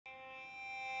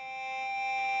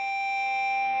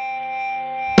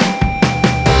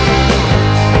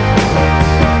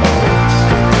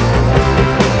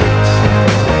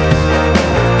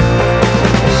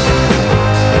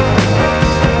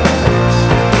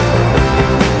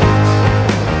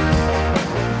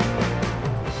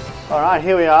right,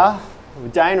 here we are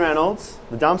with Dane Reynolds,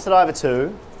 the Dumpster Diver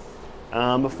 2.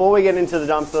 Before we get into the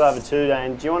Dumpster Diver 2,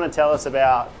 Dane, do you want to tell us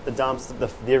about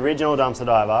the original Dumpster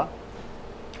Diver,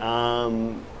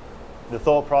 the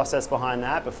thought process behind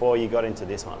that before you got into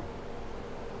this one?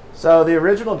 So the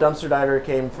original Dumpster Diver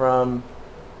came from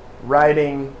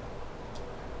riding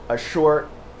a short,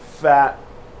 fat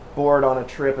board on a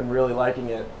trip and really liking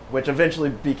it, which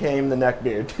eventually became the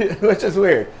neckbeard, which is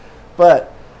weird.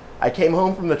 But I came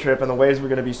home from the trip and the waves were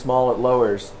going to be small at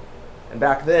lowers. And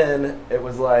back then, it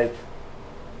was like,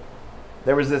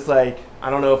 there was this like,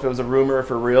 I don't know if it was a rumor or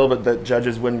for real, but that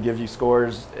judges wouldn't give you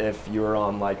scores if you were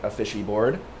on like a fishy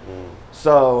board.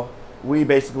 So we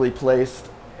basically placed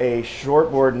a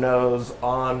shortboard nose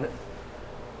on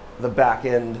the back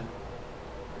end.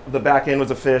 The back end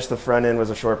was a fish, the front end was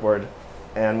a shortboard.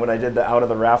 And when I did the Out of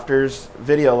the Rafters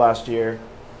video last year,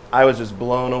 I was just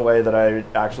blown away that I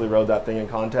actually rode that thing in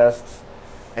contests.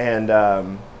 And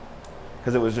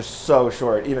because it was just so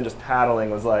short, even just paddling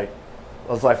was like,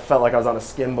 felt like I was on a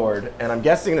skimboard. And I'm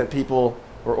guessing that people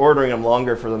were ordering them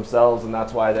longer for themselves, and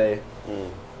that's why they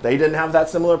didn't have that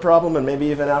similar problem. And maybe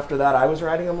even after that, I was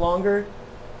riding them longer.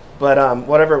 But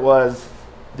whatever it was,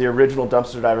 the original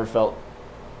Dumpster Diver felt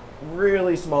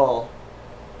really small.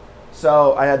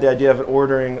 So I had the idea of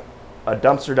ordering a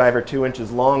Dumpster Diver 2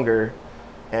 inches longer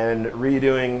and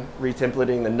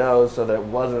retemplating the nose so that it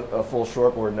wasn't a full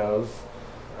shortboard nose.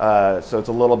 So it's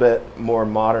a little bit more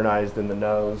modernized in the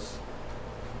nose.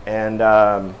 And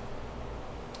I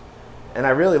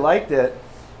really liked it,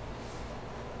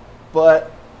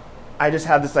 but I just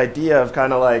had this idea of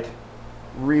kind of like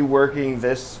reworking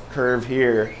this curve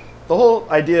here. The whole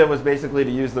idea was basically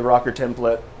to use the rocker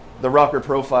template, the rocker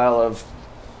profile of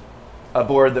a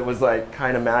board that was like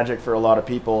kind of magic for a lot of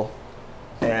people,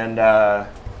 and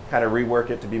kind of rework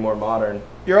it to be more modern.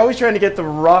 You're always trying to get the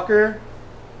rocker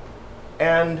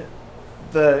and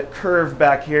the curve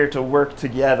back here to work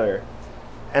together.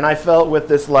 And I felt with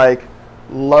this like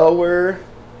lower,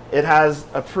 it has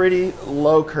a pretty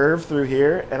low curve through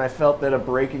here, and I felt that a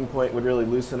breaking point would really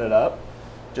loosen it up.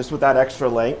 Just with that extra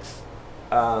length,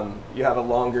 you have a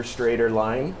longer, straighter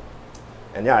line.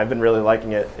 And yeah, I've been really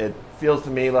liking it. It feels to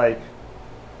me like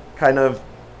kind of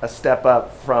a step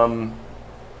up from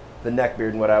the neckbeard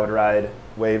and what I would ride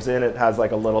waves in. It has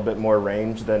like a little bit more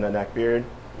range than a neckbeard,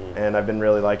 and I've been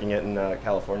really liking it in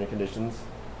California conditions.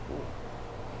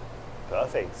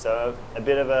 Perfect. So a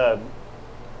bit of a,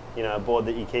 a board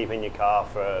that you keep in your car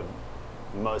for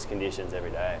most conditions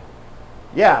every day.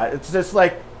 Yeah, it's just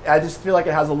like, I just feel like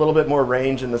it has a little bit more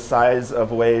range in the size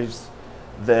of waves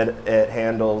that it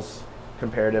handles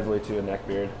comparatively to a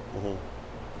neckbeard.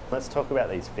 Let's talk about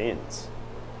these fins.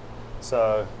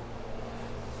 So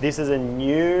this is a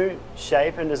new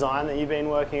shape and design that you've been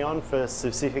working on for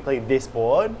specifically this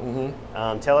board.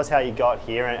 Tell us how you got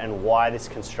here and why this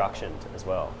construction as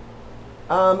well.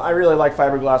 I really like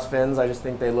fiberglass fins. I just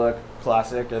think they look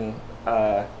classic and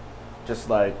just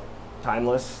like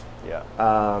timeless. Yeah.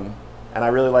 And I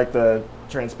really like the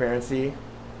transparency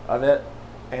of it.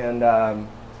 And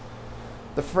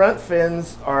the front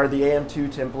fins are the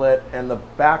AM2 template, and the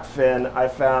back fin I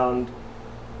found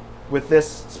with this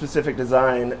specific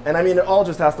design. And I mean, it all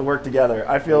just has to work together.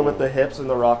 I feel with the hips and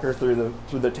the rocker through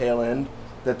the tail end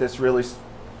that this really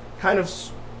kind of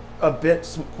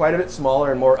quite a bit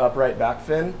smaller and more upright back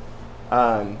fin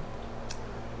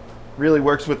really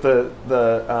works with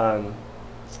the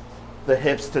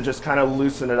hips to just kind of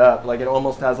loosen it up. Like it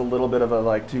almost has a little bit of a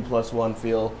like 2+1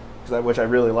 feel, which I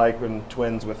really like when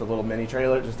twins with a little mini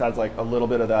trailer. It just has like a little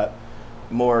bit of that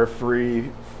more free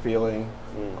feeling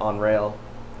on rail.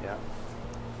 Yeah.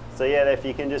 So yeah, if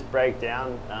you can just break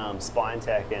down spine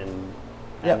tech and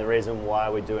the reason why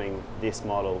we're doing this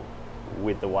model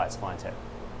with the white spine tech.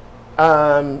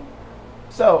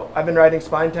 So I've been riding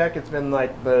spine tech. It's been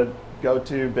like the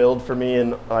go-to build for me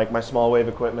in like my small wave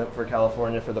equipment for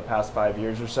California for the past 5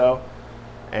 years or so.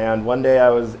 And one day I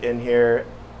was in here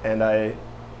and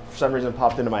for some reason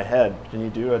popped into my head, can you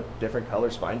do a different color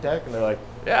spine tech? And they're like,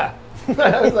 yeah.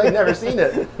 I was like, never seen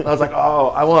it. And I was like, oh,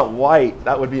 I want white.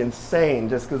 That would be insane,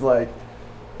 just because like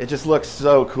it just looks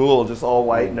so cool, just all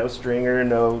white, no stringer,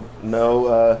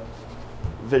 no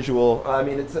visual. I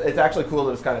mean, it's actually cool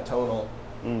that it's kind of tonal,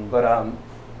 but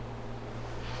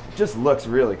it just looks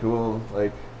really cool.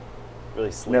 Like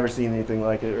really slick. Never seen anything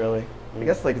like it really. I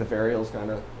guess like the varials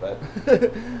kind of, but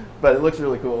but it looks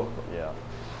really cool. Yeah.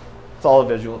 It's all a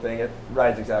visual thing. It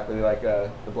rides exactly like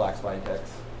the black spine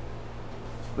techs.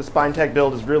 The spine tech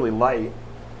build is really light,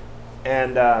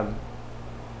 and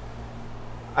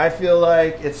I feel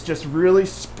like it's just really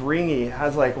springy. It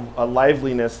has like a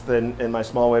liveliness in my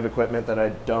small wave equipment that I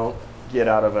don't get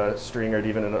out of a stringed,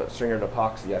 even in a stringered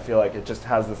epoxy. I feel like it just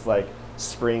has this like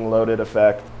spring-loaded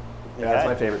effect. Yeah, that's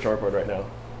my favorite shortboard right now.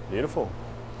 Beautiful.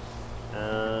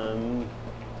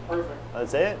 Perfect.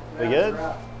 That's it? Yeah, We good? that's a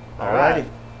wrap. All right. Alrighty.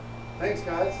 Thanks,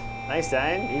 guys. Thanks,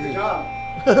 Dane. Good job.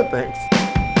 Thanks.